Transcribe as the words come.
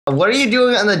What are you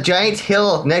doing on the giant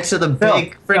hill next to the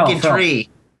big freaking tree?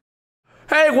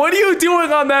 Hey, what are you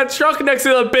doing on that truck next to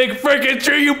the big freaking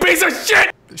tree, you piece of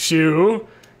shit? Shoe?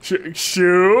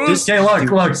 Shoes? Okay, look,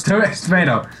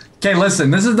 Tomato. Okay, listen,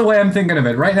 this is the way I'm thinking of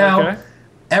it. Right now,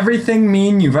 everything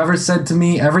mean you've ever said to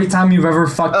me, every time you've ever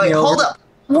fucked me over. Hold up.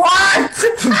 What?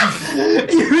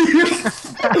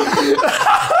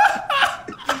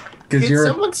 Can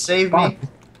someone save me?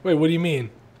 Wait, what do you mean?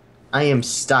 I am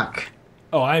stuck.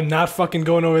 Oh, I'm not fucking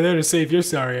going over there to save your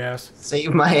sorry ass.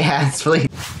 Save my ass, please.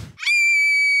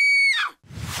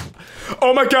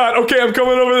 Oh my god, okay, I'm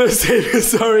coming over there to save your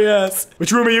sorry ass.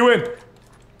 Which room are you in?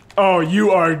 Oh,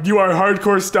 you are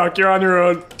hardcore stuck. You're on your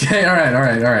own. Okay,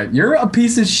 alright. You're a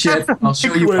piece of shit. I'll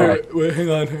show you why. Wait, hang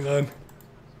on.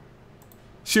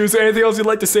 Shoe, is there anything else you'd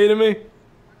like to say to me?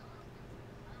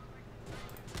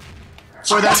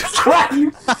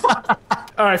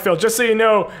 Alright, Phil, just so you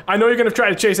know, I know you're gonna try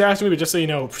to chase after me, but just so you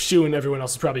know, Shoe and everyone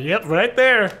else is probably, yep, right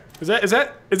there. Is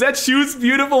that Shoe's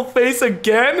beautiful face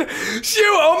again? Shoe,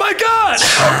 oh my god!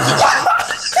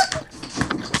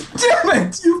 Damn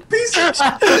it, you piece of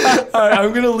shit! Alright,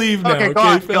 I'm gonna leave now, okay, go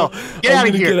on, Phil? go. Get out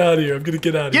of here. I'm gonna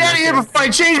get out of here. Get out of here before I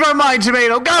change my mind,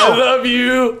 Tomato. Go! I love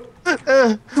you!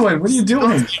 Wait, what are you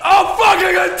doing? Oh fuck,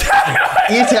 I got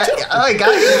tagged! I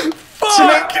got you.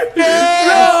 Fuck!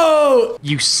 No!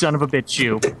 You son of a bitch,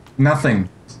 you. Nothing.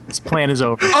 This plan is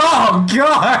over. Oh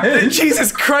god!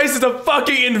 Jesus Christ, it's a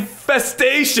fucking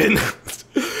infestation!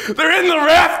 They're in the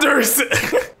rafters!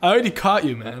 I already caught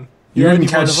you, man. You didn't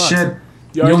catch shit.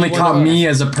 You only caught me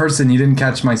as a person, you didn't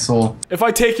catch my soul. If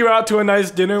I take you out to a nice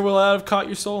dinner, will I have caught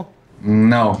your soul?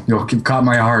 No, you'll keep caught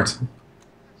my heart.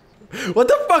 What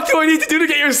the fuck do I need to do to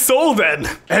get your soul then?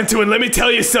 Antoine, let me tell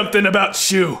you something about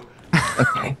Shoe.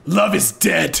 Okay. Love is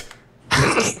dead.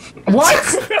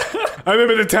 What? I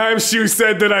remember the time Shoe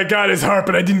said that I got his heart,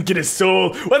 but I didn't get his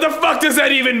soul. What the fuck does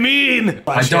that even mean?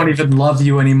 I don't even love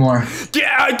you anymore.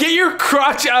 Get your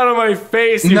crotch out of my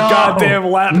face, you goddamn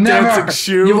lap dancing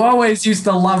Shoe. You always used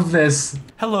to love this.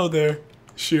 Hello there,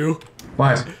 Shoe.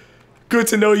 What? Good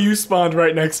to know you spawned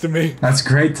right next to me. That's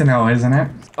great to know, isn't it?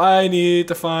 I need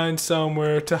to find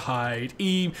somewhere to hide.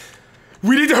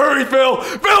 We need to hurry, Phil!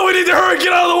 Phil, we need to hurry!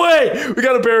 Get out of the way! We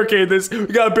gotta barricade this. We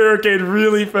gotta barricade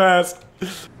really fast.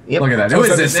 Yep. Look at that. Who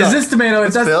is this? Is this Tomato?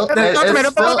 It's Phil. Bye.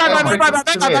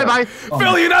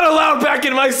 Phil, you're not allowed back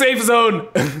in my safe zone!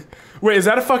 Wait, is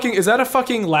that a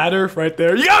fucking ladder right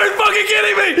there? You gotta be fucking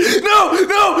kidding me! No,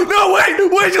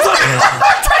 wait, just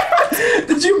like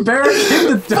Did you barricade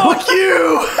the door? Fuck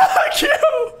you! Fuck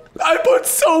you! I put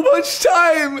so much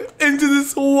time into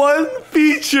this one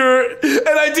feature,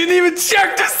 and I didn't even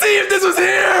check to see if this was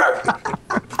here!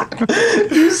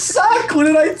 You suck! What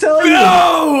did I tell you?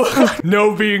 No!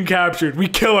 No being captured. We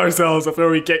kill ourselves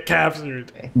before we get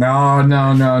captured. No. It's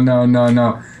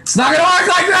not gonna work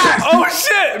like that! Oh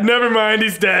shit! Never mind,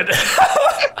 he's dead.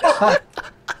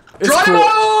 It's cool.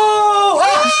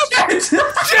 Oh shit!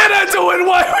 Shit, Antoine,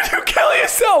 why would you kill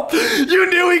yourself? You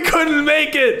knew he couldn't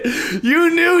make it.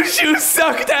 You knew Shoe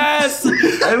sucked ass.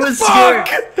 I was Fuck!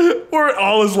 scared.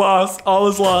 All is lost. All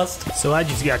is lost. So I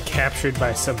just got captured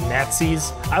by some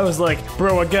Nazis. I was like,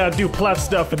 bro, I gotta do plot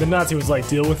stuff, and the Nazi was like,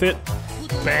 deal with it.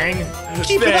 Bang.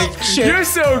 Keep it up, shit. You're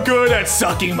so good at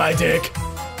sucking my dick.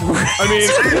 I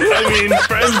mean,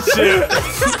 friendship.